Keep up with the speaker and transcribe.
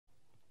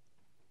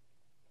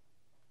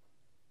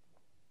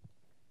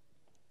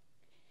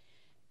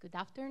Good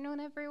afternoon,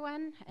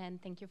 everyone,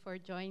 and thank you for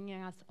joining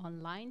us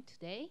online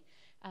today.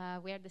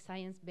 We are the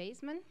Science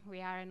Basement. We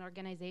are an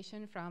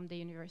organization from the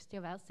University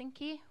of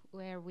Helsinki,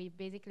 where we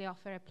basically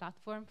offer a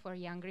platform for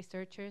young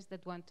researchers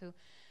that want to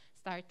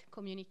start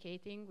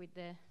communicating with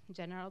the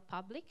general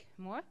public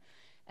more.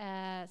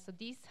 So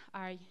these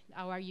are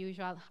our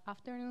usual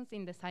afternoons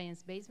in the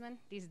Science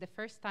Basement. This is the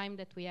first time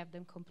that we have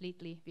them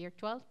completely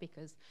virtual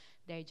because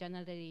they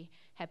generally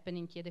happen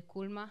in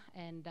Kiedekulma,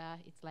 and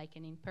it's like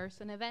an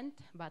in-person event.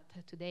 But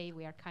today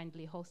we are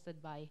kindly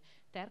hosted by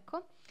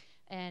Terko.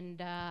 And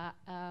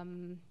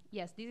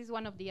yes, this is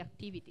one of the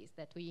activities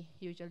that we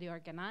usually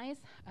organize.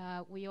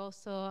 We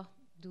also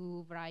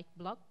do write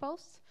blog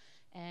posts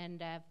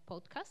and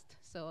podcast.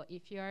 So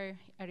if you're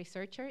a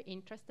researcher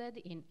interested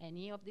in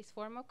any of this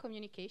form of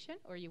communication,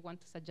 or you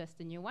want to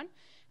suggest a new one,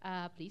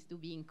 please do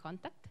be in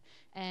contact.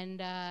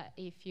 And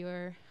if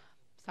you're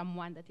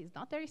someone that is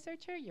not a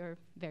researcher, you're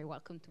very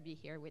welcome to be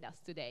here with us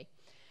today.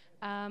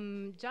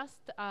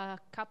 Just a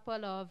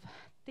couple of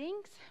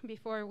things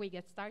before we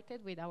get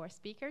started with our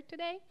speaker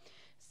today.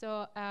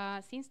 So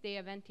since the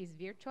event is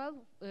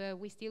virtual,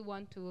 we still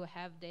want to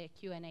have the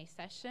Q&A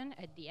session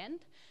at the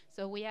end.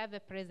 So we have a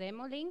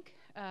Presemo link,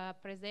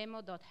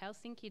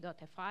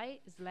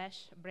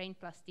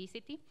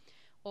 presemo.helsinki.fi/brainplasticity,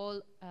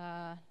 all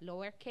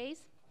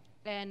lowercase.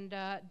 And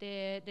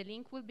the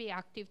link will be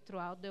active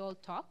throughout the whole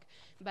talk,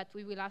 but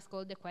we will ask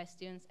all the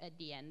questions at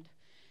the end.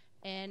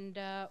 And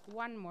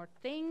one more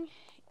thing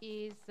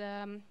is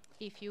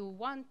if you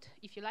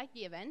like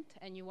the event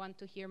and you want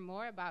to hear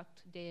more about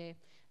the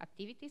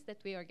activities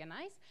that we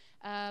organize,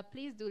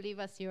 please do leave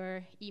us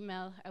your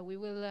email. We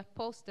will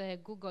post a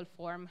Google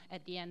form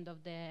at the end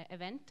of the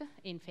event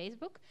in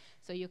Facebook,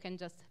 so you can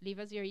just leave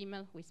us your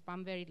email. We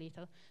spam very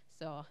little,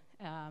 so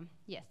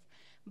yes.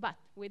 But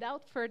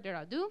without further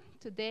ado,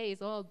 today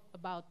is all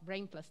about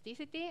brain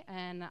plasticity,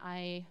 and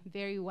I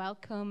very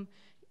welcome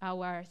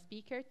our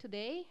speaker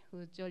today,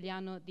 who's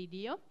Giuliano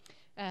Didio,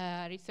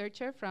 a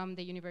researcher from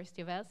the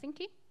University of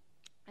Helsinki,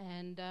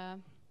 and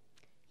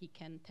he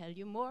can tell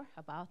you more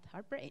about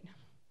our brain.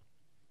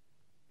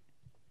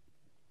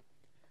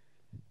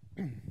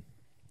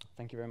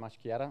 Thank you very much,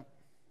 Chiara,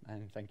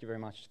 and thank you very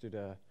much to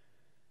the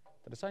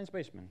Science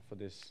Basement for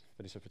this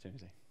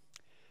opportunity.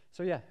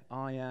 So yeah,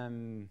 I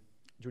am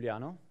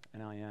Giuliano,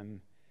 and I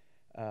am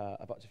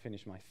about to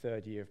finish my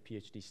third year of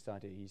PhD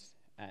studies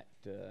at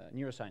the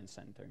Neuroscience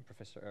Center in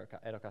Professor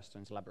Eero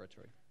Kaston's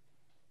laboratory.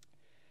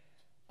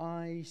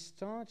 I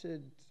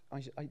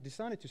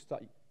decided to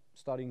start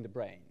studying the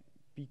brain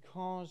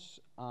because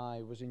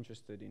I was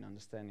interested in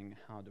understanding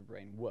how the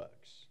brain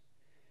works.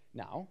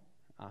 Now,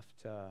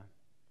 after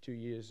 2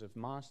 years of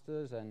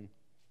master's and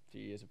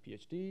 3 years of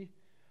PhD,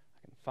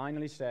 I can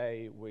finally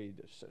say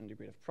with a certain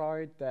degree of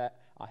pride that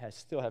I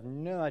still have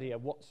no idea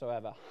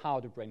whatsoever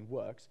how the brain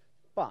works,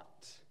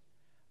 but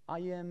I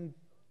am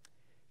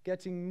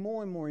getting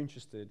more and more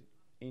interested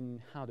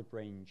in how the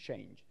brain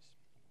changes.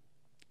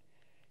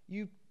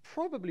 You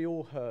probably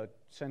all heard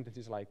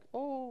sentences like,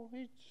 "Oh,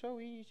 it's so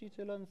easy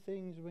to learn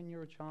things when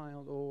you're a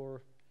child,"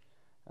 or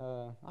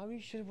 "I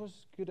wish I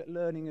was good at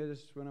learning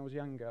as when I was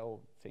younger," or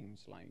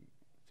things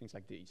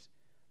like these.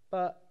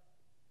 But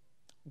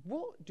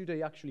what do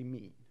they actually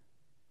mean?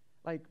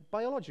 Like,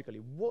 biologically,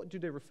 what do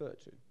they refer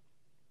to?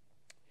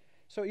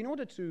 So in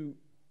order to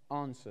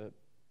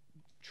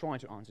try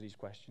to answer these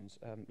questions,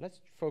 let's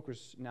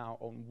focus now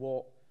on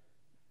what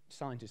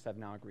scientists have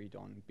now agreed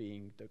on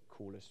being the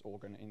coolest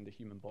organ in the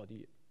human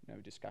body. No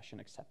discussion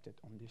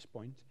accepted on this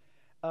point.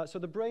 So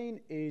the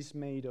brain is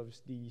made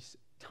of these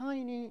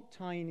tiny,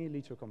 tiny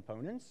little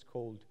components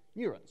called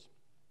neurons.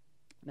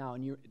 Now,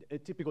 a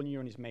typical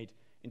neuron is made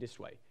in this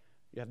way.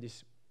 You have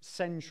this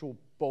central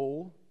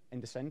ball in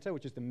the center,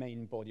 which is the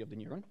main body of the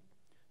neuron.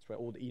 That's where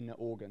all the inner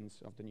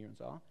organs of the neurons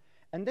are.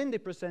 And then they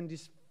present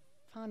these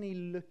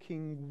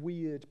funny-looking,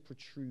 weird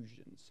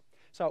protrusions.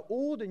 So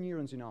all the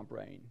neurons in our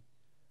brain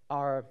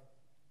are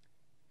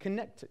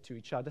connected to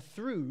each other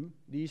through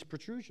these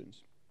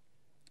protrusions,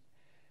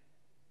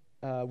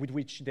 with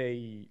which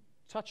they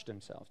touch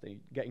themselves, they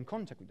get in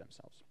contact with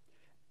themselves.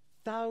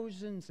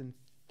 Thousands and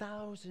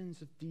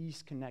thousands of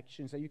these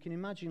connections that you can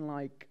imagine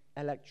like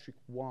electric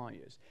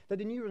wires that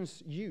the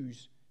neurons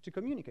use to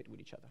communicate with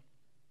each other.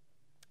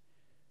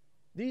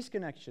 These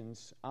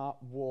connections are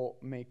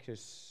what make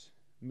us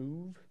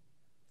move,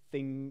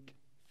 think,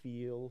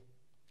 feel,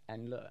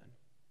 and learn.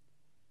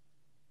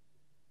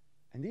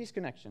 And these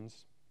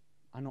connections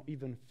are not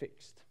even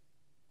fixed.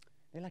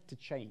 They like to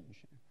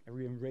change and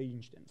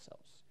rearrange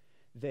themselves.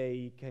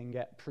 They can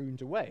get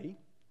pruned away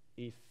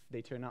if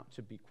they turn out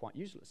to be quite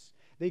useless.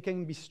 They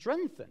can be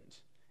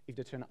strengthened if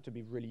they turn out to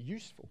be really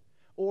useful.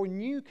 Or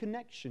new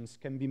connections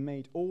can be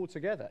made all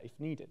together if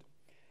needed.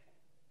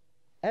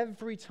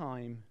 Every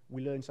time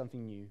we learn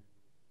something new,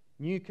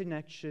 new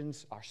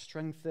connections are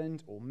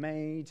strengthened or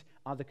made,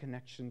 other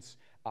connections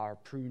are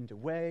pruned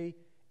away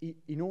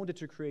in order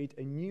to create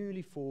a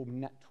newly formed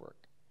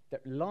network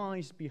that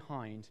lies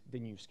behind the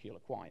new skill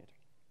acquired.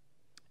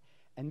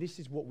 And this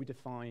is what we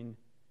define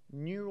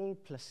neural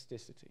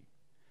plasticity,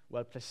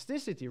 Well,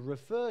 plasticity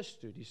refers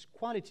to this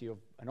quality of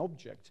an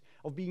object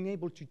of being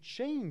able to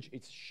change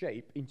its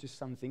shape into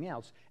something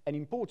else, and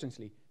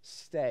importantly,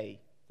 stay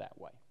that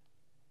way.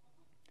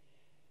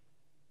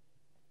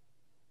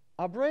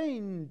 Our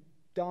brain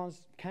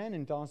can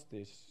and does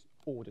this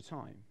all the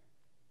time,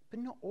 but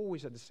not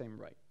always at the same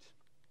rate.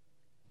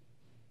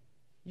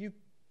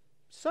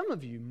 Some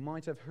of you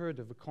might have heard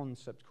of a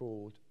concept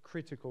called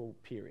critical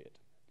period.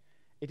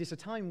 It is a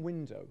time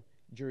window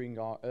during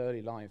our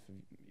early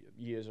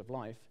years of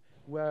life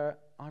where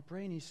our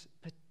brain is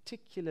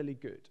particularly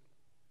good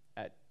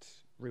at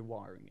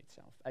rewiring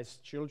itself. As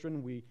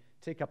children, we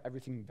take up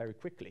everything very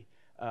quickly.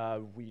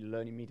 We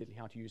learn immediately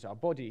how to use our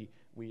body.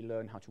 We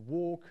learn how to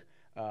walk.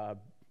 A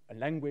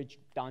language,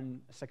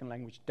 done. A second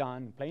language,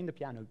 done. Playing the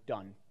piano,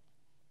 done.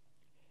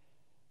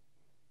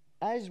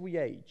 As we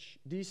age,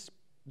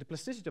 the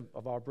plasticity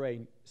of our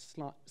brain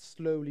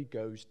slowly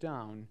goes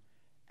down,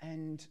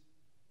 and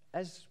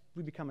as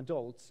we become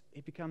adults,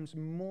 it becomes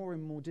more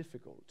and more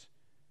difficult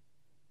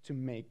to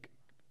make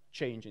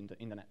change in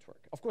the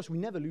network. Of course, we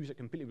never lose it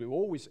completely. We're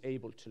always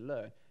able to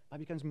learn, but it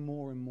becomes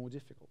more and more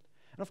difficult.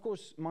 And of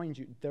course, mind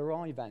you, there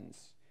are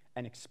events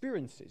and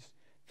experiences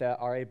that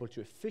are able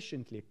to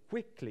efficiently,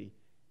 quickly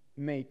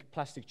make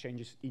plastic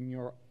changes in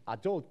your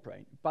adult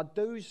brain, but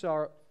those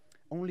are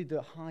only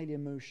the highly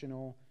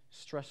emotional,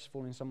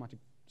 stressful, and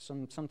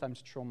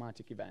sometimes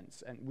traumatic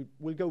events, and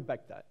we'll go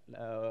back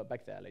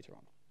there later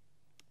on.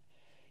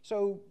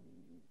 So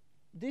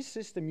this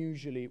system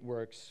usually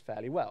works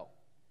fairly well.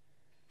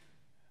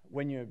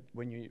 When you're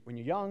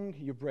young,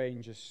 your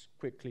brain just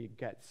quickly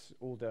gets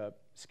all the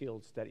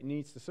skills that it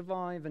needs to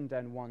survive, and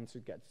then once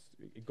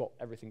it got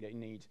everything that it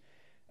needs,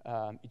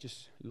 it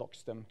just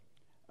locks them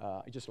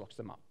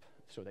up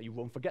so that you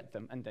won't forget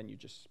them, and then you're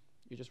just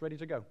ready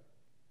to go.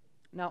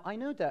 Now, I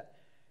know that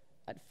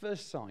at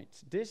first sight,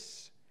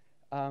 this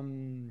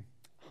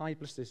high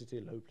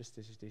plasticity, low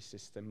plasticity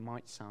system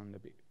might sound a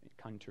bit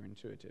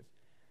counterintuitive,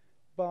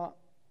 but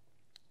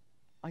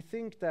I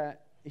think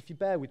that if you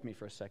bear with me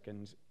for a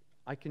second,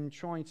 I can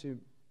try to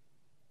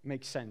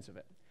make sense of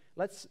it.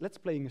 Let's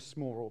play a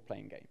small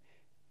role-playing game.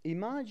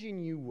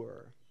 Imagine you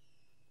were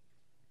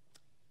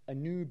a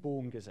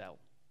newborn gazelle.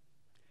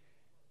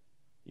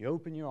 You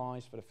open your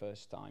eyes for the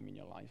first time in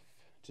your life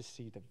to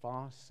see the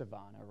vast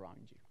savannah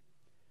around you.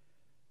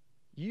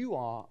 You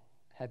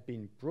have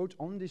been brought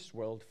on this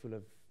world full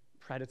of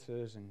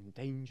predators and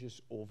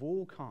dangers of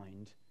all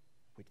kinds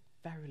with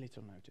very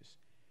little notice.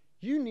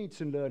 You need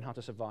to learn how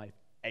to survive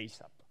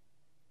ASAP.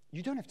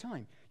 You don't have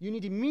time. You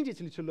need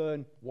immediately to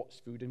learn what's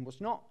food and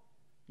what's not.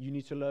 You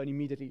need to learn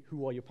immediately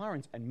who are your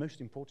parents, and most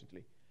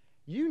importantly,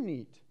 you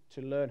need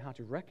to learn how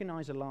to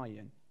recognize a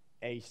lion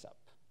ASAP.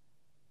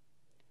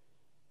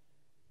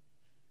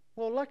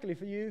 Well, luckily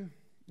for you,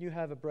 you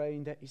have a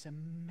brain that is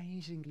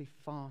amazingly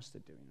fast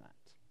at doing that.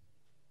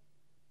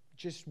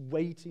 Just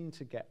waiting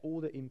to get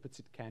all the inputs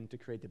it can to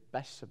create the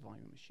best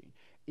survival machine.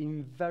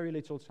 In very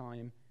little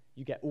time,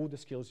 you get all the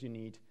skills you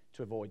need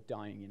to avoid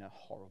dying in a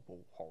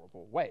horrible,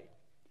 horrible way.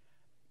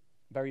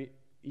 Very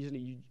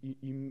easily,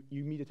 you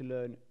immediately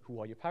learn who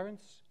are your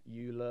parents,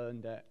 you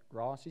learn that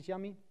grass is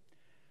yummy,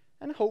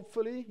 and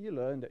hopefully you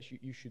learn that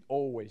you should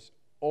always,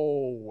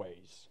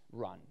 always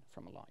run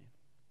from a lion.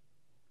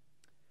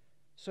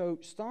 So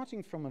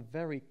starting from a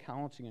very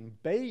chaotic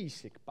and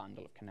basic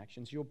bundle of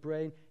connections, your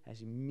brain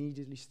has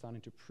immediately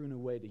started to prune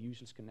away the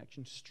useless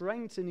connections,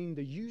 strengthening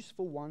the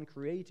useful one,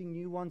 creating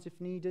new ones if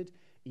needed,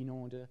 in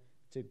order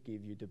to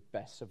give you the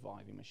best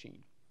surviving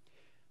machine.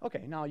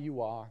 Okay, now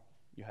you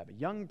have a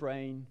young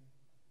brain,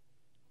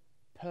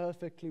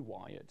 perfectly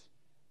wired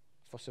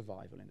for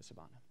survival in the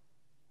savannah.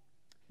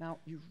 Now,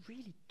 you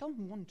really don't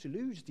want to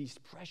lose these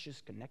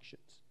precious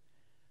connections.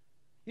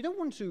 You don't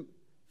want to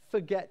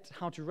forget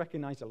how to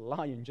recognize a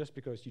lion just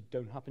because you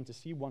don't happen to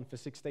see one for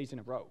 6 days in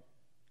a row.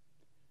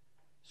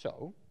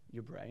 So,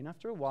 your brain,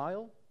 after a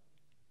while,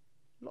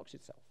 locks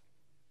itself,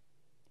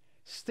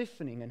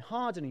 stiffening and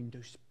hardening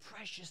those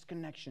precious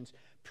connections,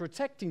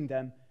 protecting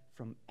them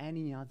from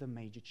any other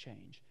major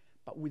change,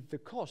 but with the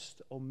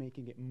cost of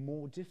making it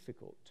more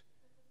difficult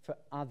for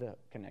other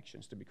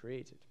connections to be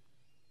created.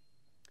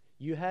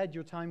 You had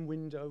your time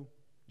window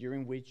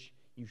during which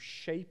you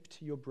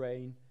shaped your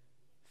brain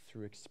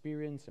through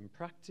experience and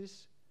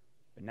practice,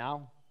 but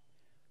now,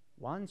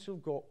 once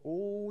you've got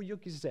all your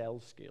gazelle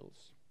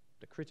skills,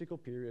 the critical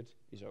period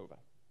is over,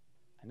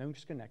 and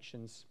those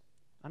connections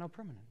are now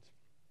permanent.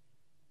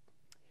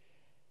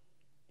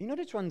 In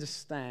order to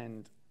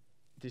understand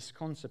this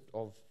concept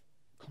of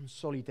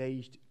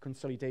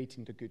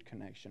consolidating the good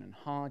connection and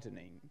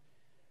hardening,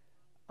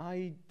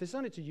 I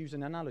decided to use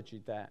an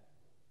analogy that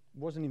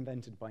wasn't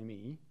invented by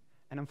me,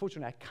 and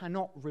unfortunately I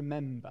cannot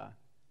remember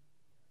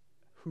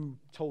who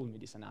told me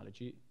this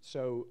analogy,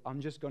 so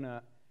I'm just going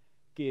to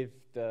give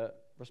the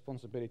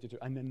responsibility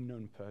to an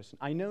unknown person.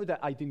 I know that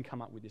I didn't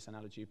come up with this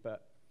analogy,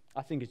 but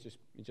I think it's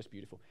just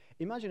beautiful.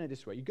 Imagine it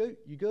this way.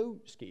 You go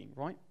skiing,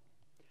 right?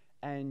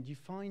 And you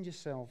find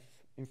yourself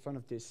in front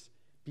of this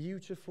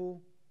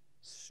beautiful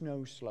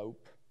snow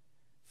slope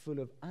full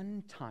of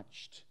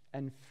untouched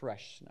and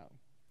fresh snow.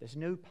 There's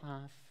no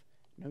path,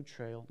 no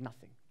trail,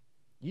 nothing.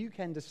 You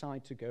can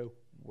decide to go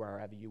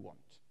wherever you want.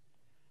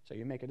 So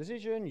you make a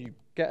decision, you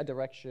get a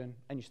direction,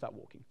 and you start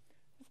walking.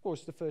 Of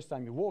course, the first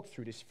time you walk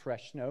through this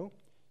fresh snow,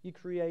 you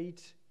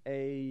create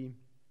a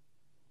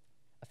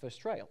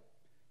first trail,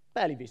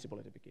 barely visible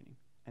at the beginning.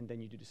 And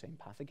then you do the same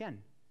path again,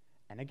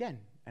 and again,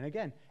 and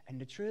again. And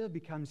the trail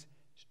becomes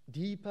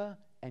deeper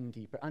and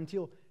deeper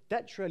until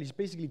that trail is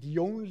basically the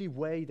only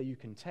way that you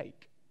can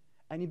take.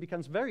 And it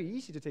becomes very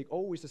easy to take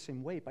always the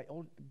same way, but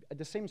at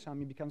the same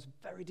time, it becomes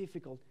very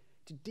difficult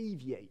to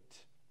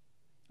deviate.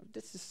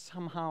 This is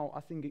somehow,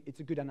 I think it's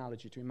a good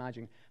analogy to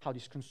imagine how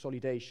this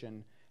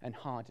consolidation and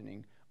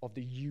hardening of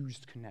the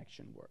used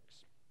connection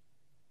works.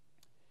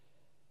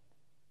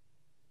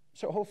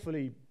 So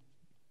hopefully,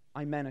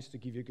 I managed to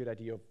give you a good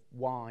idea of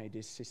why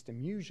this system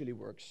usually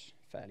works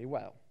fairly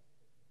well.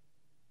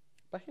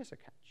 But here's a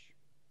catch.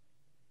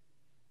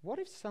 What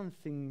if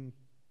something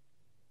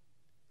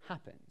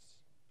happens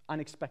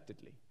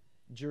unexpectedly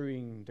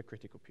during the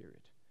critical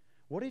period?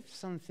 What if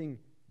something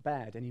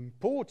bad and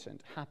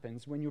important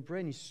happens when your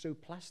brain is so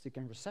plastic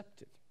and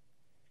receptive?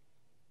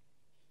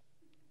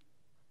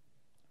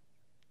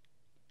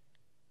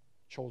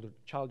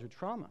 Childhood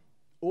trauma,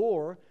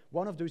 or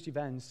one of those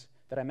events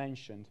that I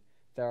mentioned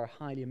that are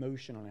highly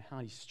emotional and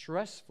highly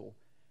stressful,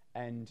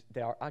 and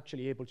they are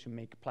actually able to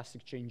make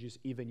plastic changes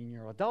even in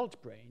your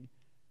adult brain.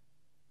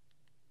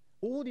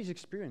 All these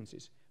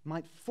experiences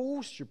might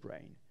force your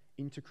brain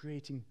into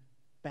creating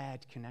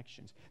bad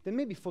connections that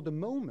maybe for the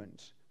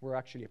moment were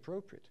actually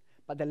appropriate,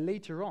 but then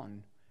later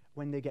on,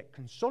 when they get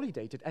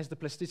consolidated, as the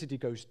plasticity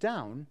goes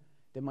down,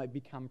 they might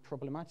become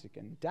problematic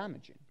and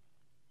damaging.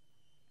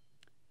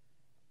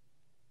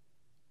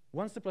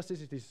 Once the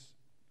plasticity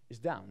is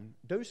down,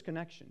 those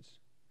connections,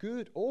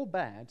 good or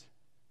bad,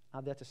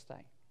 are there to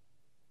stay.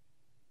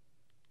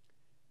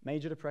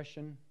 Major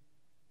depression,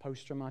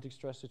 post-traumatic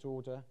stress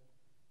disorder,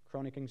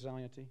 chronic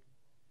anxiety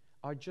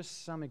are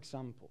just some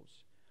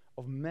examples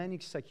of many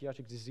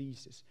psychiatric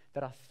diseases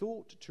that are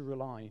thought to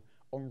rely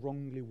on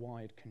wrongly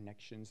wired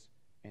connections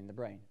in the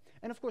brain.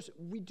 And of course,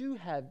 we do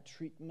have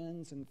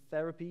treatments and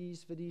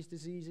therapies for these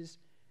diseases,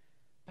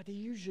 but they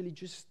usually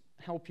just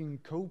help you in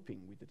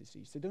coping with the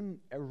disease. They don't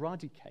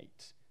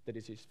eradicate the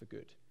disease for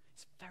good.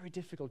 It's very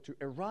difficult to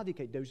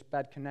eradicate those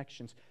bad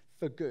connections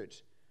for good.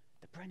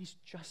 The brain is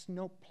just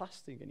not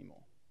plastic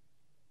anymore.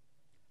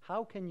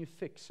 How can you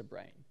fix a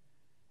brain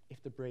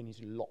if the brain is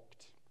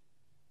locked?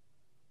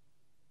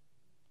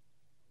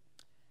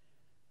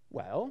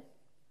 Well,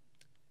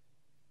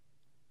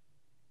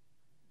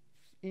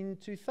 in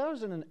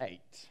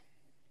 2008,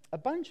 a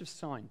bunch of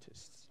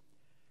scientists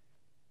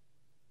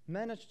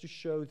managed to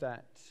show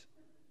that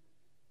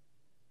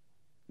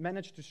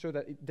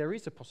there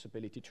is a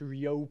possibility to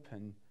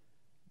reopen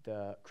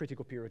the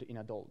critical period in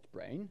adult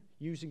brain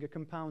using a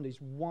compound that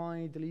is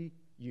widely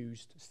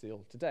used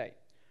still today.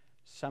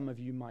 Some of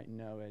you might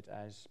know it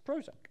as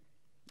Prozac.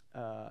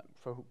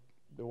 For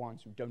the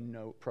ones who don't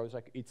know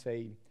Prozac, it's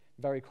a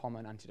very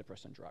common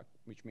antidepressant drug,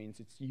 which means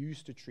it's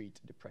used to treat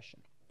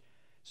depression.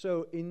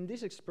 So in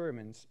this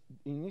experiment,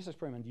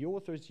 the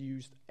authors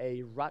used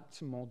a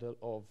rat model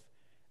of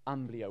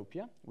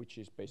amblyopia, which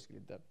is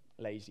basically the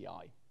lazy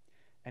eye.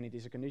 And it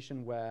is a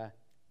condition where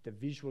the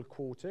visual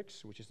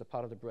cortex, which is the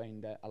part of the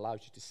brain that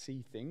allows you to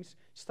see things,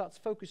 starts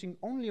focusing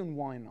only on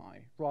one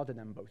eye rather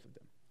than both of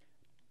them.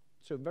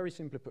 So very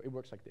simply put, it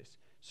works like this.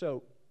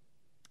 So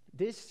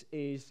this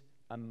is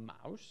a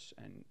mouse,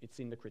 and it's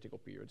in the critical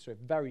period, so a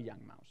very young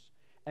mouse.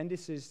 And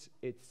this is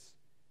its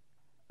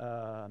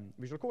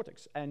visual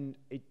cortex. And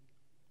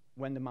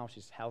when the mouse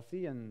is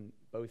healthy and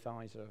both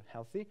eyes are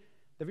healthy,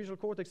 the visual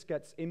cortex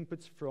gets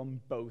inputs from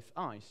both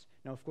eyes.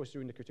 Now, of course,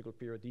 during the critical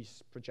period,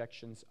 these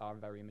projections are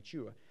very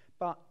immature.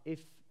 But if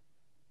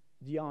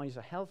the eyes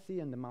are healthy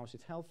and the mouse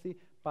is healthy,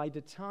 by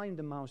the time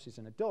the mouse is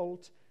an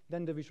adult,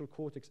 then the visual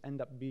cortex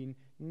ends up being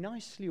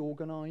nicely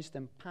organized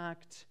and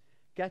packed,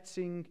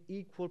 getting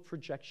equal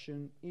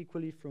projection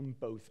equally from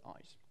both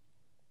eyes.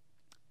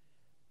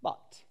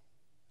 But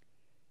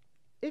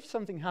if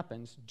something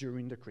happens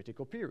during the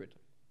critical period,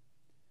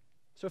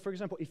 so for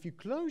example, if you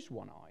close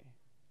one eye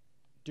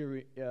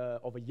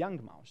of a young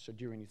mouse, so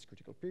during its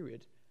critical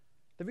period,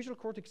 the visual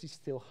cortex is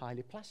still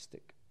highly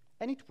plastic,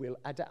 and it will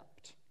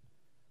adapt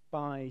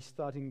by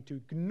starting to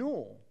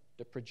ignore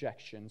the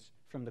projections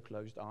from the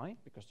closed eye,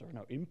 because there are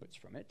no inputs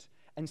from it,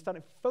 and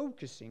started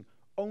focusing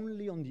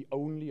only on the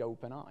only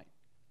open eye.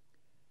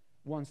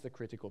 Once the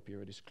critical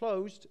period is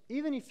closed,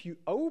 even if you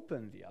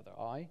open the other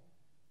eye,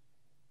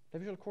 the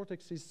visual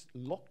cortex is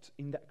locked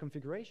in that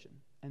configuration,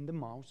 and the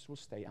mouse will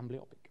stay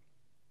amblyopic.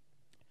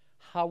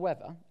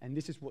 However, and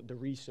this is what the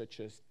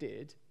researchers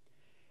did,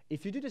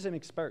 if you do the same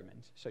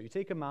experiment, so you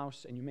take a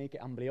mouse and you make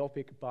it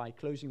amblyopic by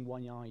closing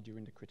one eye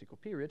during the critical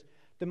period,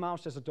 the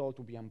mouse as adult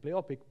will be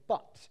amblyopic,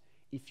 but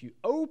if you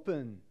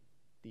open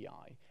the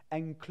eye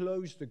and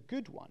close the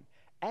good one,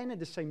 and at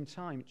the same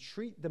time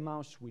treat the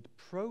mouse with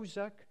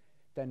Prozac,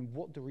 then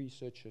what the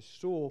researchers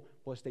saw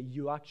was that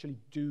you actually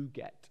do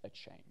get a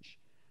change.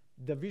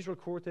 the visual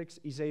cortex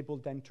is able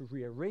then to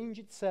rearrange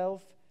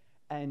itself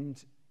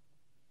and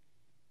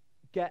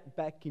get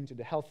back into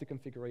the healthy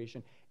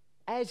configuration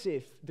as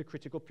if the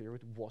critical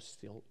period was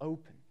still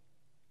open.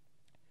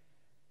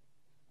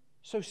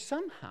 So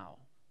somehow,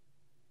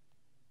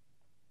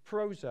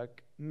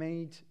 Prozac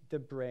made the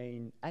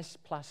brain as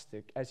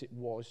plastic as it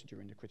was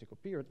during the critical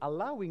period,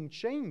 allowing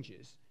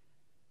changes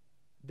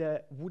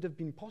that would have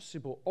been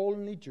possible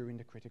only during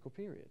the critical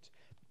period.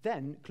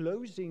 Then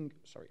closing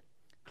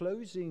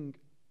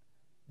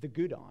the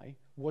good eye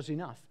was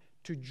enough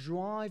to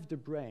drive the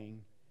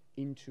brain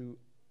into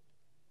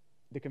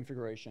the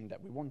configuration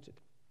that we wanted.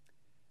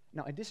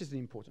 Now, and this is the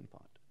important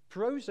part.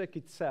 Prozac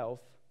itself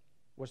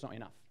was not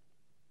enough.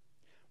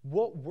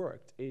 What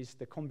worked is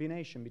the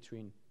combination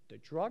between the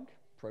drug,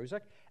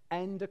 Prozac,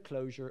 and the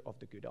closure of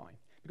the good eye.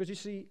 Because you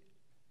see,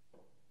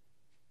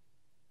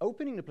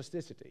 opening the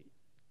plasticity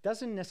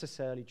doesn't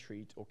necessarily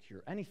treat or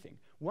cure anything.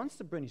 Once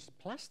the brain is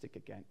plastic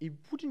again, it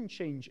wouldn't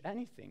change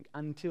anything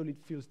until it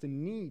feels the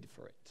need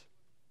for it.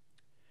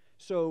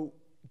 So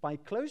by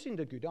closing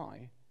the good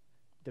eye,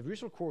 the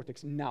visual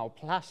cortex, now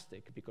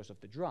plastic because of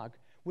the drug,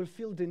 will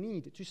feel the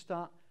need to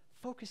start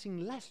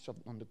focusing less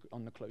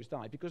on the closed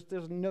eye because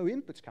there's no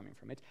inputs coming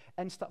from it,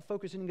 and start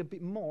focusing a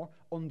bit more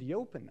on the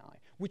open eye,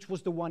 which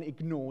was the one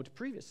ignored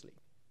previously.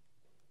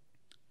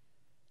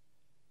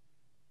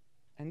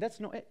 And that's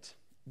not it.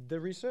 The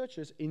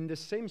researchers in the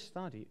same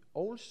study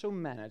also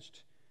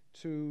managed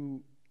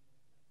to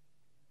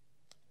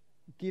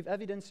give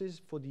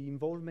evidences for the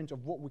involvement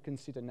of what we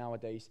consider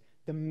nowadays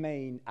the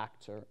main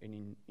actor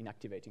in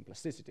activating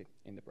plasticity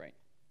in the brain.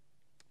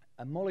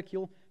 A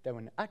molecule that,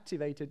 when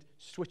activated,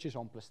 switches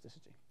on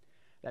plasticity.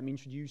 Let me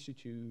introduce you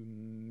to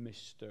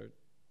Mr.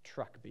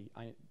 Truckby.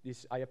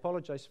 I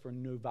apologize for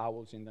no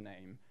vowels in the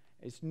name.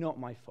 It's not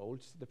my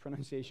fault. The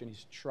pronunciation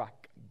is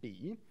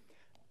Truckby.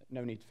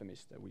 No need for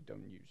Mr. We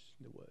don't use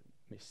the word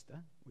Mr.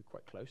 We're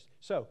quite close.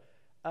 So,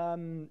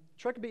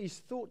 Truckby is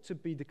thought to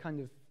be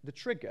the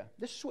trigger,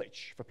 the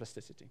switch for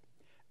plasticity.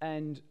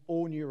 And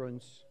all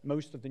neurons,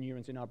 most of the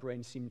neurons in our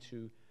brain seem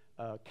to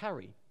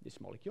carry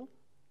this molecule.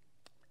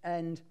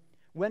 And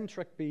when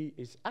TrkB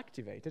is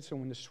activated, so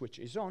when the switch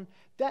is on,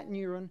 that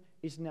neuron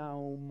is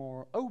now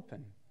more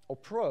open or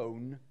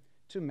prone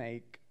to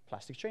make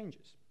plastic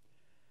changes.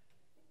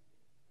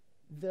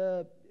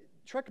 The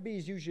TrkB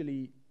is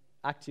usually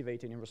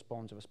activated in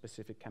response to a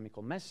specific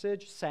chemical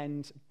message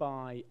sent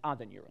by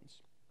other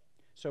neurons.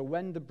 So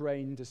when the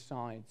brain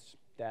decides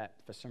that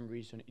for some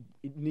reason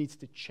it needs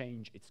to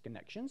change its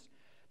connections,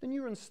 the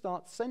neurons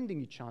start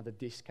sending each other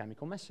this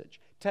chemical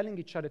message, telling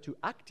each other to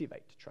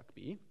activate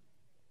TrkB.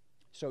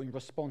 So in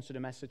response to the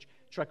message,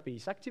 TrkB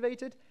is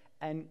activated,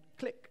 and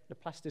click, the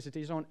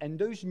plasticity is on, and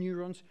those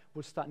neurons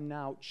will start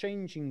now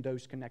changing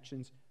those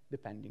connections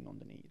depending on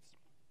the needs.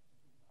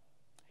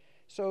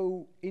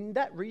 So in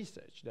that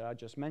research that I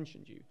just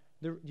mentioned you,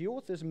 the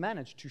authors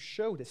managed to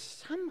show that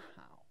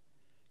somehow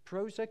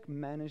Prozac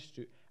managed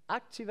to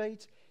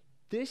activate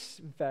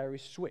this very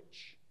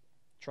switch,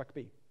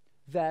 TrkB,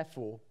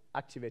 therefore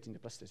activating the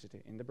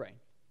plasticity in the brain.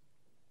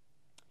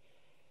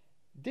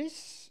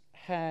 This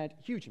had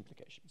huge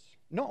implications,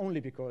 not only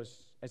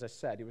because, as I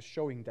said, it was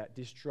showing that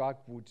this drug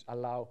would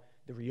allow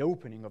the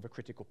reopening of a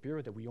critical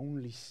period that we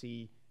only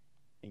see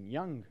in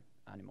young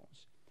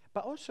animals,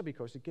 but also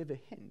because it gave a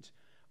hint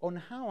on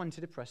how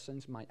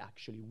antidepressants might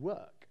actually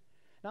work.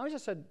 Now, as I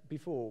said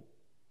before,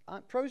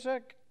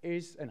 Prozac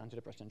is an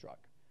antidepressant drug.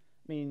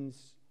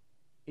 Means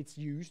it's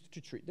used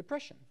to treat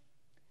depression.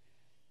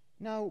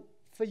 Now,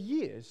 for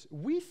years,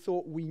 we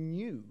thought we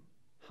knew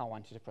how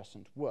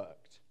antidepressant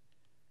worked.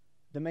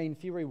 The main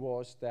theory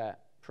was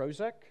that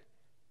Prozac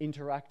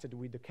interacted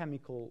with the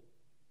chemical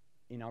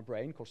in our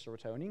brain called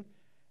serotonin,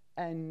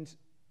 and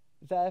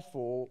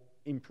therefore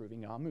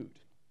improving our mood.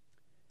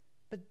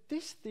 But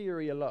this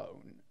theory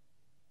alone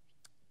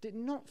did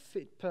not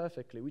fit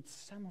perfectly with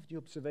some of the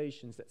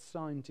observations that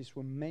scientists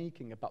were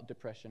making about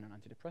depression and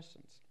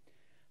antidepressants.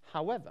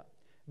 However,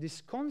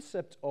 this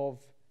concept of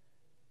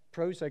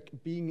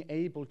Prozac being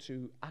able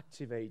to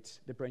activate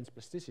the brain's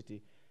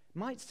plasticity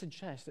might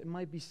suggest that there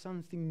might be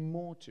something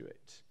more to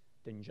it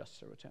than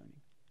just serotonin.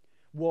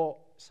 What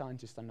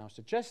scientists are now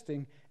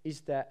suggesting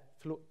is that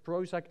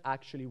Prozac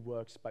actually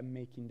works by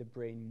making the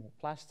brain more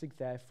plastic,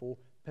 therefore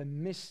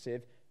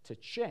permissive to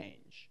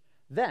change.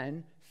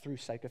 Then, through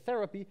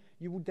psychotherapy,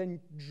 you would then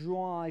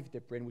drive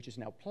the brain, which is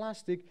now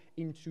plastic,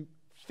 into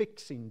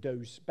fixing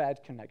those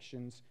bad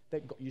connections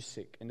that got you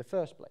sick in the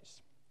first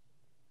place.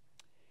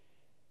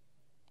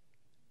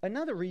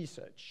 Another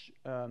research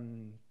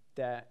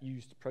that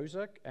used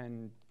Prozac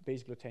and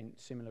basically obtained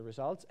similar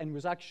results and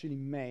was actually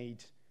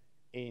made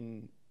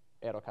in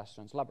Eero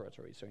Castron's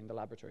laboratory, so in the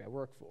laboratory I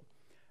work for.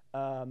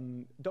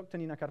 Dr.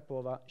 Nina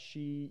Karpova,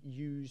 she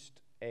used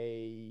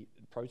a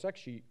Prozac,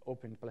 she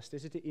opened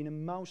plasticity in a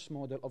mouse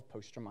model of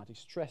post-traumatic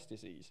stress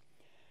disease,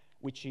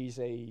 which is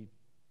a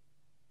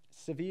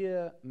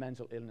severe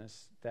mental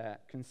illness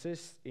that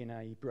consists in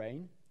a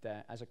brain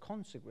that, as a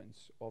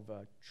consequence of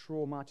a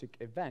traumatic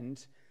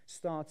event,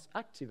 starts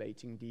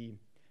activating the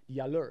the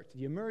alert,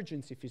 the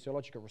emergency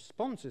physiological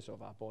responses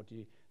of our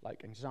body,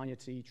 like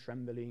anxiety,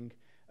 trembling,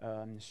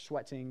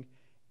 sweating,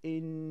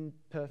 in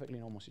perfectly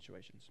normal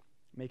situations,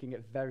 making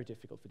it very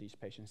difficult for these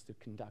patients to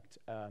conduct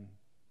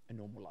a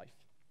normal life.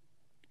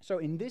 So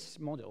in this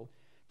model,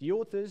 the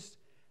authors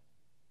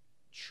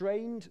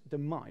trained the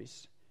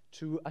mice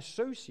to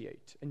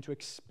associate and to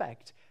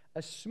expect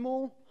a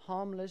small,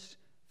 harmless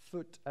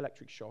foot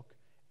electric shock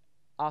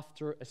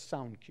after a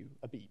sound cue,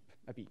 a beep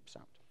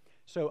sound.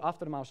 So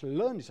after the mouse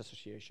learned this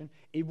association,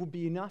 it would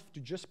be enough to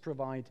just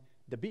provide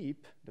the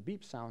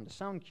beep sound, the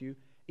sound cue,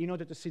 in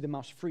order to see the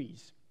mouse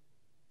freeze,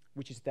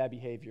 which is their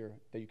behavior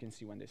that you can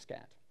see when they're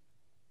scared,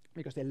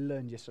 because they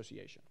learned the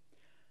association.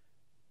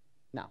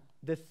 Now,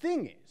 the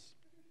thing is,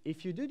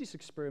 if you do this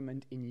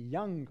experiment in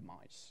young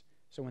mice,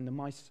 so when the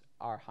mice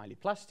are highly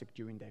plastic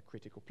during their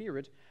critical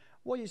period,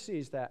 what you see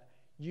is that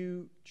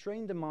you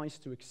train the mice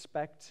to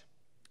expect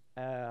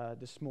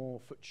the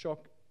small foot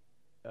shock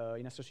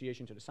in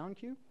association to the sound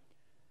cue,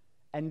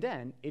 and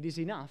then it is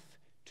enough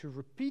to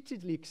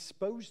repeatedly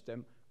expose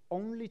them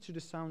only to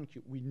the sound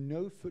cue with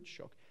no foot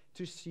shock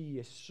to see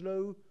a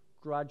slow,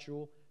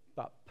 gradual,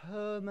 but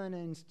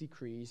permanent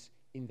decrease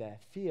in their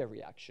fear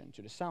reaction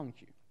to the sound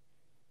cue.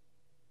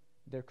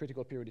 Their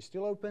critical period is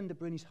still open, the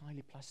brain is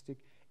highly plastic,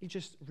 it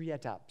just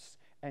readapts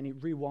and it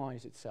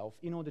rewires itself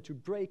in order to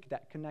break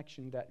that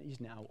connection that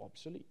is now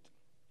obsolete.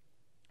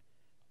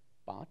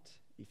 But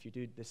if you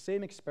do the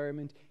same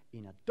experiment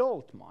in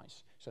adult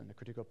mice, so when the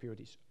critical period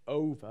is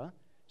over,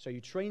 so you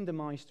train the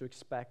mice to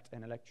expect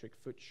an electric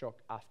foot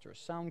shock after a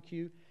sound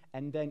cue,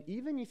 and then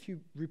even if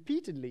you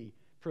repeatedly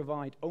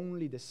provide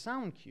only the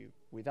sound cue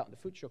without the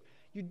foot shock,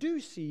 you do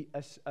see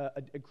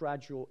a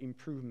gradual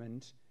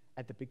improvement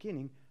at the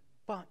beginning,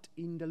 but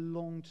in the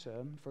long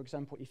term, for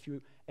example, if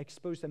you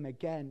expose them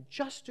again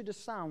just to the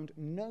sound,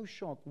 no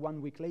shock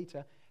 1 week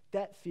later,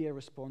 that fear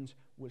response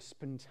will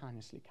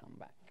spontaneously come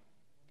back.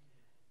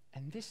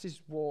 And this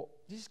is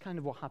kind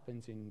of what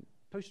happens in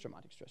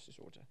post-traumatic stress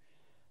disorder.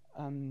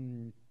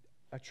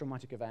 A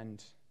traumatic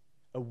event,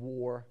 a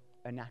war,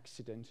 an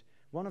accident,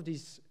 one of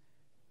these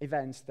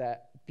events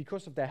that,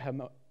 because of their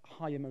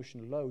high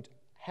emotional load,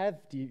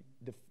 have the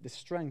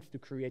strength to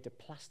create a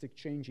plastic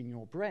change in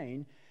your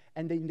brain,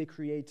 and then they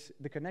create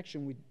the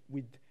connection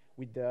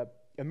with the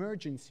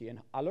emergency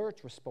and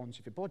alert response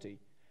of your body,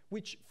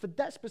 which for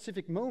that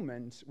specific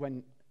moment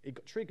when it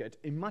got triggered,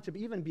 it might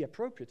even be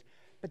appropriate,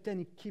 but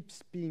then it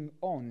keeps being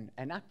on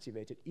and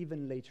activated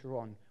even later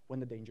on when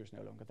the danger is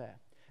no longer there.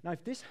 Now,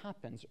 if this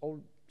happens,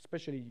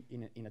 especially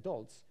in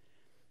adults,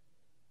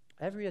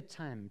 every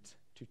attempt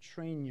to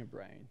train your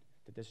brain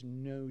that there's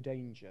no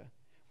danger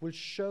will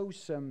show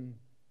some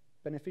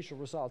beneficial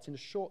results in the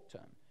short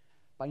term,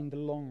 but in the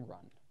long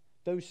run,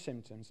 those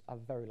symptoms are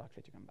very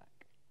likely to come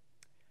back.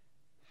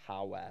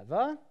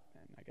 However,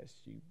 and I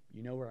guess you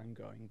know where I'm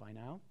going by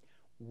now,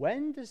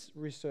 when the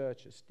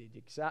researchers did the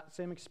exact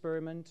same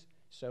experiment,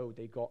 so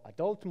they got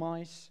adult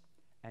mice,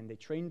 and they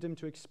trained them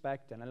to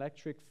expect an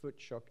electric foot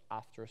shock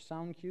after a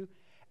sound cue,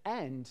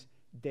 and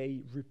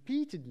they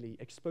repeatedly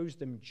exposed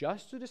them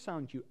just to the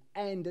sound cue,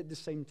 and at the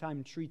same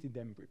time treated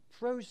them with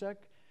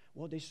Prozac,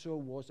 what they saw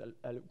was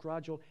a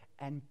gradual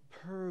and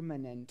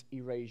permanent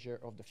erasure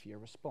of the fear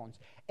response,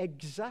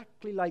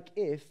 exactly like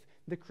if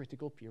the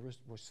critical period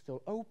was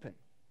still open.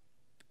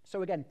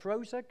 So again,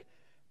 Prozac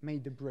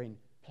made the brain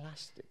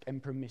plastic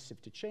and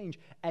permissive to change,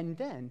 and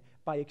then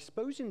by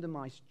exposing the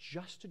mice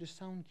just to the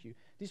sound cue,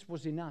 this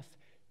was enough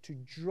to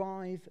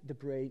drive the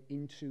brain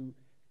into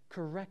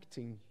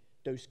correcting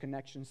those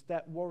connections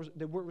that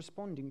were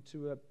responding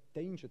to a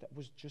danger that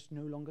was just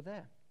no longer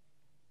there.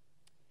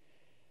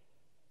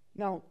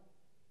 Now,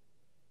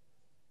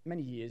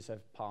 many years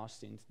have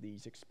passed into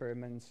these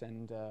experiments,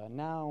 and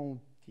now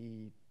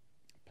the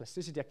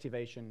plasticity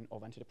activation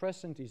of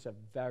antidepressant is a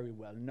very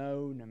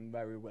well-known and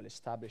very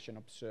well-established and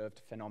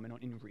observed phenomenon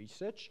in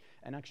research,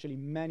 and actually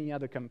many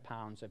other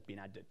compounds have been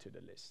added to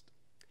the list.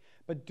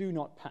 But do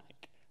not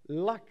panic.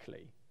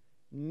 Luckily,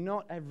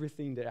 not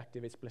everything that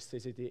activates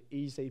plasticity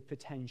is a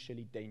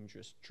potentially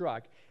dangerous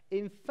drug.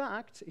 In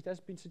fact, it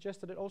has been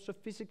suggested that also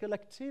physical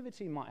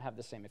activity might have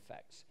the same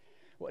effects,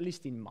 or at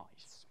least in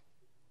mice.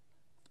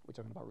 We're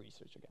talking about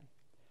research again.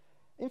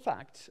 In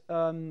fact,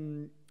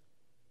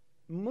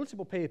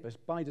 multiple papers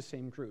by the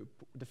same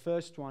group, the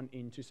first one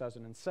in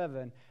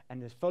 2007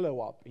 and the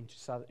follow-up in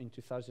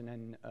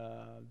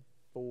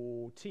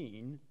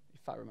 2014,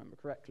 if I remember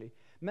correctly,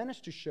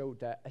 managed to show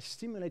that a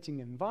stimulating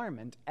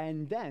environment,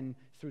 and then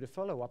through the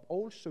follow-up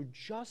also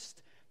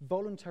just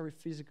voluntary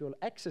physical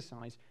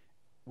exercise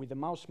with the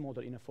mouse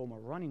model in a form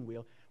of running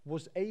wheel,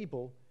 was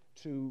able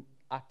to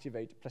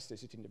activate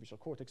plasticity in the visual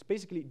cortex.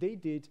 Basically, they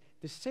did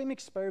the same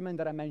experiment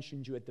that I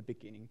mentioned you at the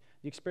beginning,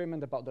 the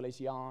experiment about the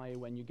lazy eye,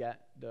 when you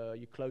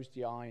close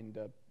the eye in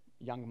the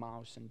young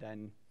mouse and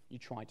then you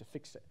try to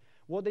fix it.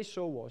 What they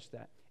saw was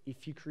that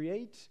if you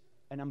create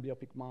an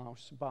amblyopic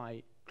mouse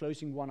by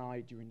closing one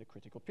eye during the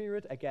critical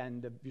period,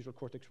 again, the visual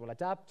cortex will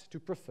adapt to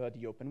prefer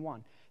the open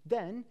one.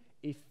 Then,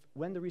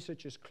 when the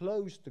researchers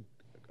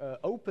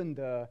opened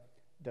the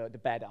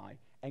bad eye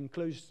and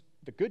closed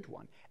the good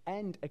one,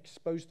 and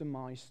exposed the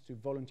mice to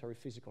voluntary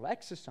physical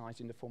exercise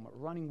in the form of a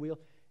running wheel,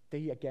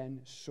 they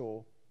again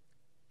saw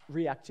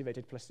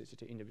reactivated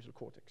plasticity in the visual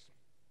cortex.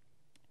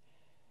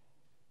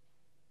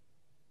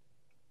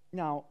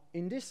 Now,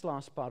 in this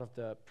last part of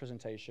the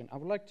presentation, I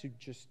would like to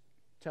just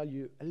tell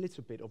you a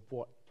little bit of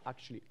what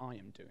actually I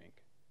am doing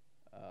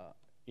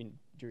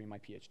during my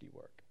PhD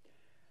work.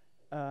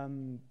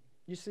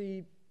 You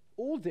see,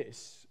 all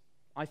this,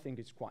 I think,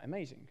 is quite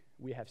amazing.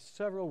 We have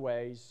several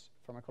ways,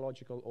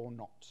 pharmacological or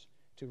not,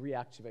 to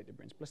reactivate the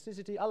brain's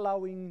plasticity,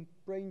 allowing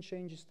brain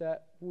changes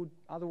that would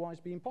otherwise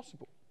be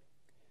impossible.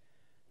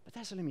 But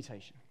there's a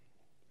limitation.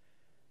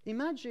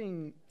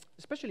 Imagine,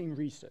 especially in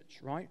research,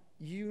 right?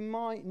 You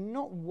might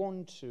not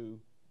want to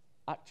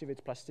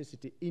activate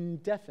plasticity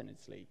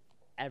indefinitely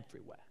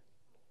everywhere.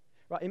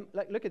 Right?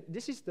 Look at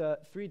this is the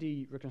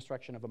 3D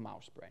reconstruction of a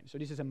mouse brain. So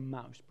this is a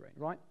mouse brain,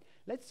 right?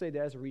 Let's say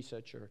there's a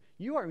researcher.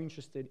 You are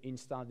interested in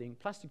studying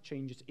plastic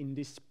changes in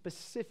this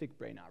specific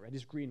brain area,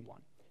 this green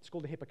one. It's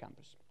called the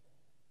hippocampus.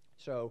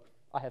 So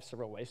I have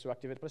several ways to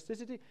activate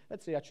plasticity.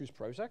 Let's say I choose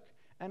Prozac,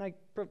 and I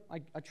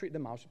treat the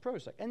mouse with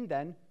Prozac. And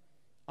then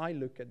I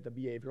look at the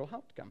behavioral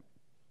outcome.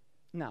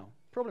 Now,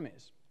 problem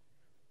is,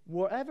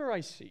 whatever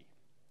I see,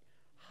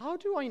 how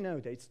do I know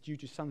that it's due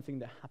to something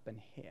that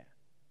happened here?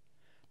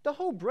 The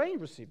whole brain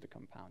received the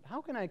compound.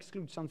 How can I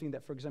exclude something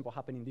that, for example,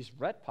 happened in this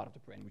red part of the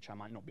brain, which I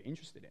might not be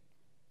interested in?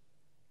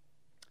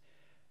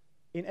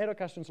 In Edo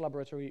Castron's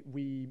laboratory,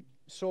 we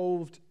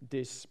solved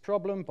this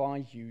problem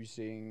by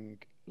using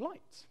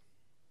light.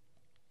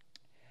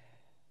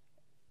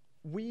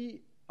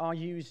 We are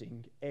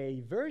using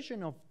a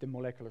version of the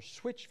molecular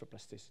switch for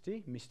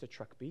plasticity, Mr.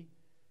 TrkB,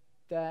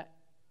 that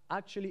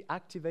actually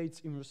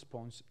activates in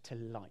response to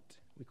light.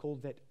 We call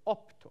that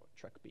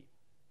opto-TrkB.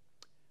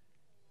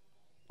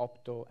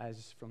 Opto,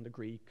 as from the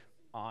Greek,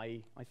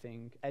 I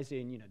think, as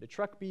in, the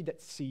TrkB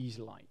that sees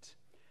light.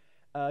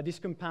 This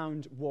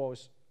compound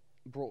was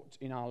brought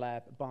in our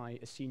lab by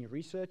a senior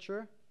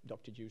researcher,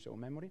 Dr. Giuliano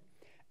Memory,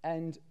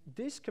 and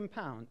this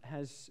compound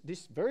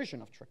this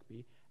version of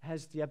TrkB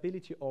has the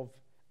ability of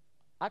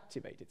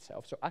activate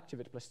itself, so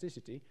activate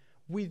plasticity,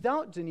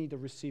 without the need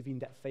of receiving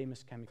that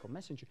famous chemical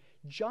messenger,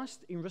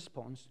 just in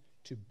response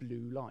to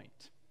blue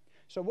light.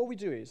 So what we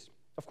do is,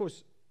 of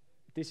course,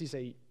 this is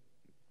a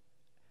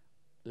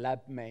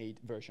lab-made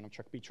version of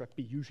TrkB.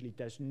 TrkB usually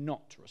does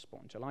not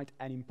respond to light,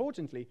 and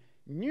importantly,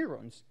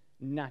 neurons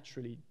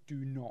naturally do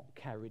not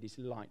carry this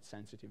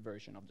light-sensitive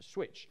version of the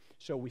switch.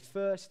 So we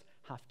first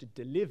have to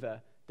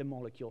deliver the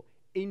molecule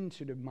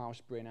into the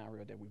mouse brain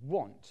area that we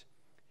want.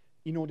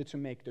 In order to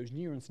make those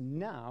neurons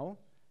now,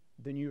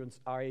 the neurons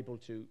are able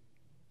to,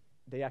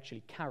 they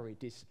actually carry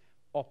this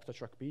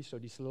opto-TrkB, so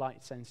this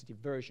light-sensitive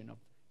version of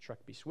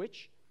TrkB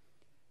switch.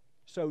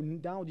 So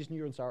now these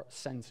neurons are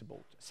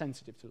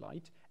sensitive to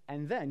light,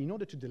 and then in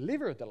order to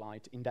deliver the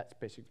light in that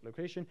specific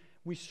location,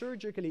 we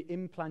surgically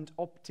implant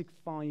optic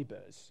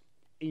fibers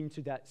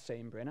into that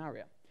same brain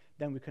area.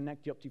 Then we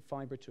connect the optic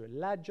fiber to a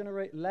LED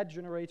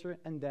generator,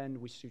 and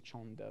then we switch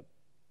on the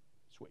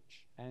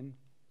switch, and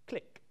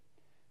click.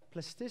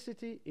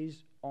 Plasticity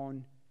is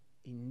on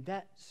in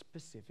that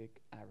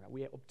specific area.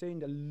 We have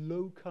obtained a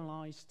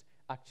localized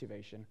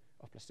activation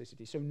of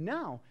plasticity. So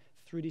now,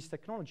 through this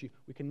technology,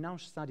 we can now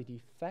study the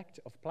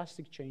effect of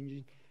plastic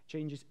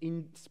changes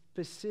in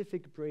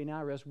specific brain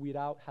areas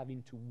without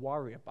having to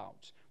worry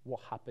about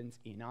what happens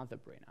in other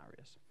brain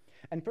areas.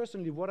 And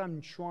personally, what I'm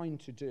trying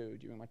to do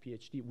during my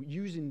PhD,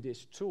 using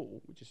this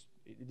tool,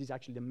 it is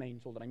actually the main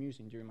tool that I'm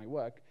using during my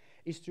work,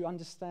 is to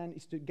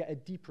get a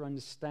deeper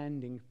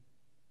understanding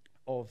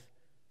of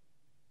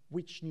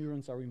which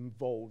neurons are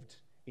involved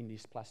in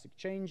these plastic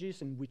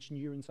changes and which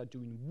neurons are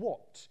doing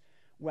what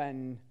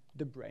when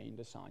the brain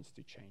decides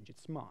to change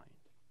its mind.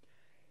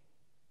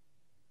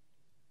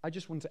 I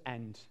just want to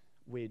end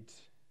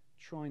with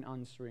trying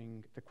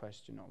answering the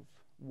question of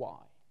why.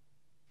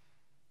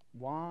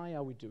 Why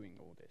are we doing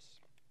all this?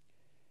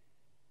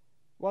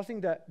 Well, I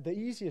think that the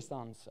easiest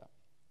answer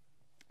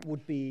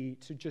would be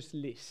to just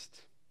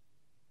list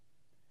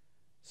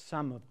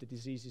some of the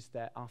diseases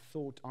that are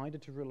thought either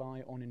to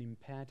rely on an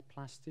impaired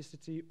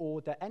plasticity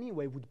or that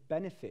anyway would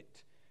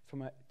benefit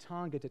from a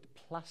targeted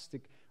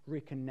plastic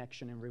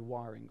reconnection and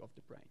rewiring of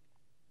the brain.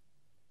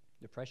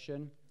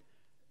 Depression,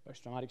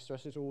 post-traumatic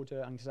stress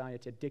disorder,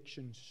 anxiety,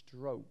 addiction,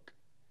 stroke.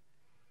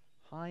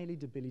 Highly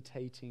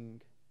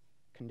debilitating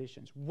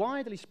conditions,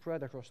 widely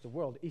spread across the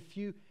world. If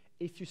you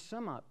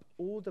sum up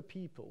all the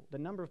people, the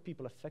number of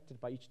people affected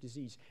by each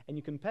disease, and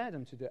you compare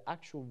them to the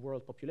actual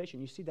world population,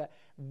 you see that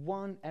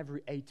 1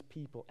 every 8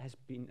 people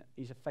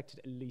is affected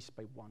at least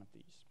by one of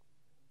these.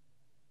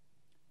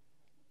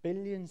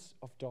 Billions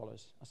of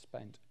dollars are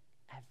spent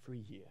every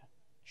year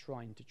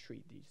trying to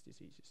treat these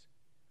diseases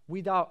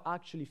without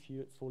actually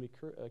fully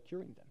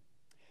curing them.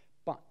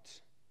 But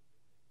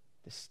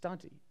the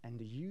study and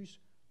the use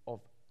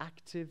of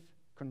active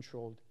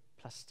controlled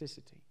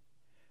plasticity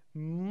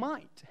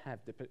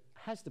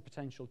has the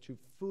potential to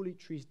fully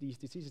treat these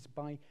diseases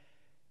by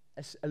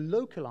as a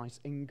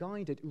localized and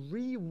guided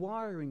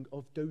rewiring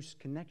of those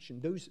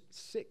connections, those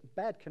sick,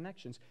 bad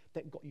connections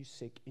that got you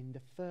sick in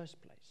the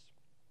first place.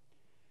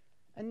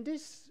 And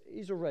this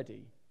is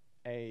already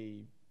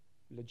a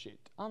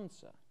legit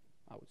answer,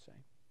 I would say.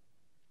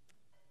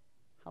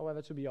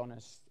 However, to be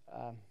honest,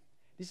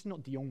 this is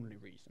not the only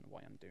reason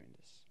why I'm doing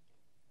this.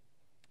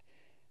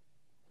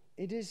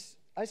 It is,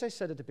 as I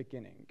said at the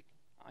beginning,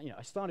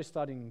 I started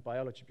studying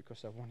biology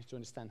because I wanted to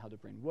understand how the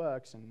brain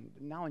works, and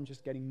now I'm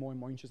just getting more and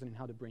more interested in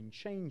how the brain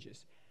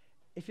changes.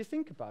 If you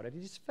think about it,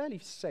 it is fairly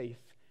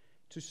safe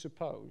to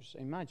suppose,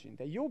 imagine,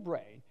 that your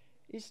brain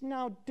is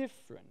now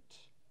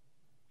different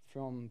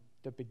from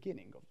the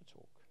beginning of the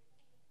talk.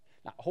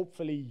 Now,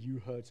 hopefully you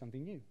heard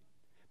something new.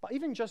 But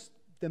even just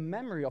the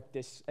memory of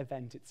this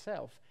event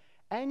itself,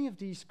 any of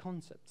these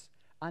concepts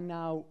are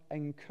now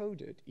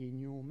encoded in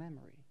your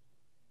memory.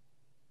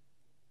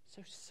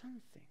 So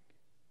something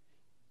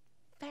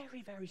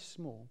very, very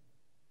small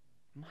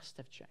must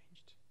have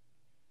changed.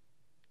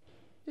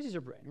 This is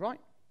your brain, right?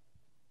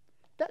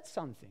 That's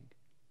something.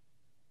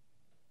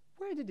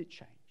 Where did it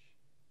change?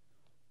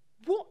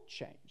 What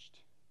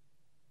changed?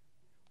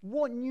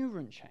 What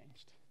neuron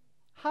changed?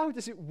 How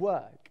does it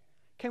work?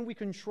 Can we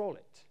control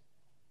it?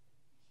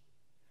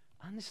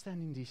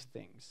 Understanding these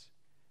things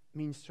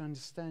means to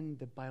understand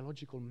the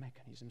biological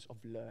mechanisms of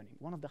learning,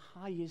 one of the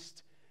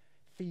highest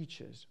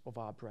features of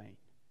our brain.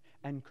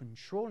 And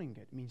controlling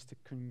it means to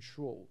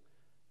control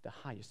the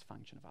highest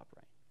function of our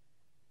brain.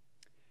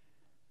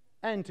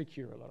 And to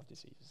cure a lot of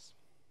diseases.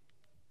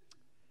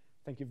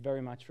 Thank you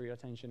very much for your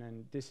attention.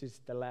 And this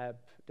is the lab,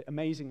 the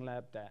amazing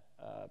lab that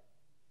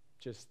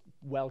just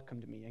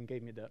welcomed me and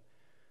gave me the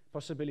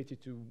possibility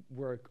to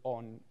work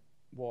on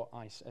what,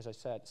 as I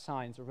said,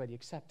 science already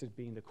accepted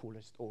being the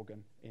coolest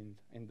organ in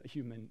the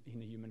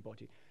human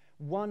body.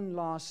 One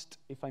last,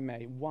 if I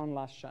may, one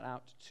last shout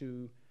out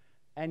to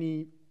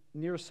any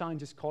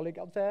neuroscientist colleague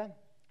out there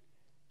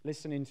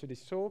listening to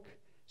this talk.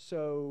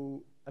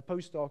 So a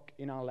postdoc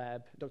in our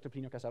lab, Dr.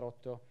 Plinio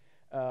Casarotto,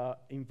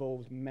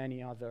 involved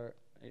many other,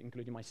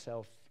 including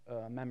myself,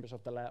 members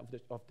of the lab,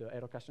 of the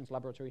Aerocastrons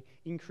laboratory,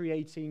 in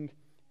creating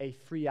a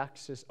free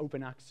access,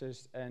 open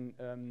access, and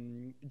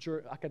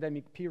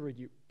academic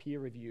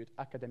peer-reviewed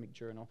academic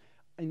journal,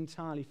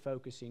 entirely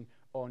focusing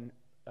on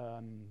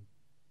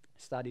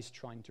studies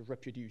trying to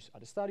reproduce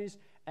other studies,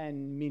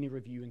 and mini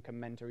review and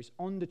commentaries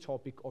on the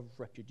topic of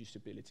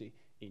reproducibility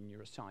in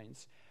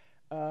neuroscience.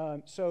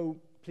 So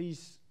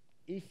please,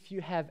 if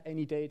you have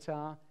any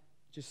data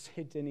just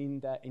hidden in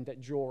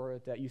that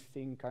drawer that you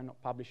think are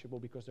not publishable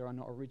because they are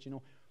not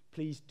original,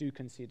 please do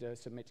consider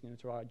submitting it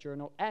to our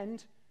journal.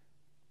 And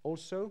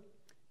also,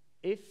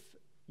 if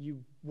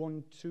you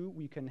want to,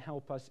 you can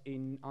help us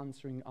in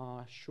answering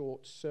our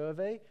short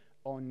survey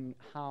on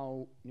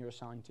how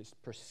neuroscientists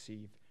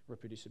perceive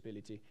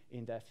reproducibility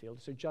in their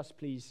field. So just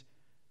please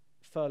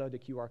follow the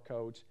QR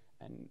code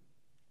and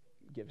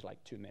give us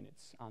like 2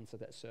 minutes, answer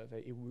that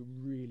survey. It will be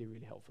really,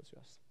 really helpful to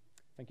us.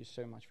 Thank you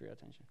so much for your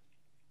attention.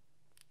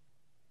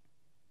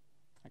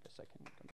 I guess I can come